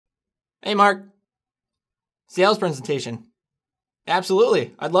Hey, Mark. Sales presentation.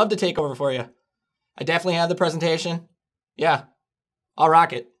 Absolutely. I'd love to take over for you. I definitely have the presentation. Yeah, I'll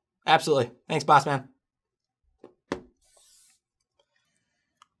rock it. Absolutely. Thanks, boss man. I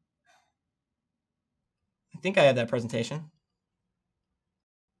think I have that presentation.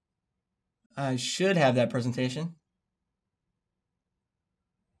 I should have that presentation.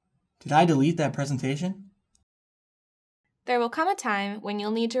 Did I delete that presentation? There will come a time when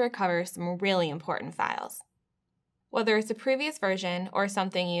you'll need to recover some really important files. Whether it's a previous version or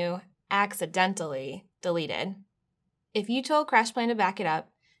something you accidentally deleted, if you told CrashPlan to back it up,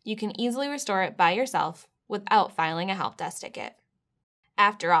 you can easily restore it by yourself without filing a help desk ticket.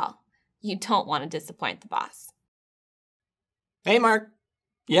 After all, you don't want to disappoint the boss. Hey, Mark.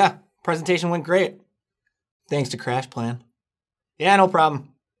 Yeah, presentation went great. Thanks to CrashPlan. Yeah, no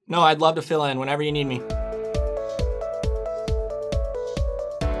problem. No, I'd love to fill in whenever you need me.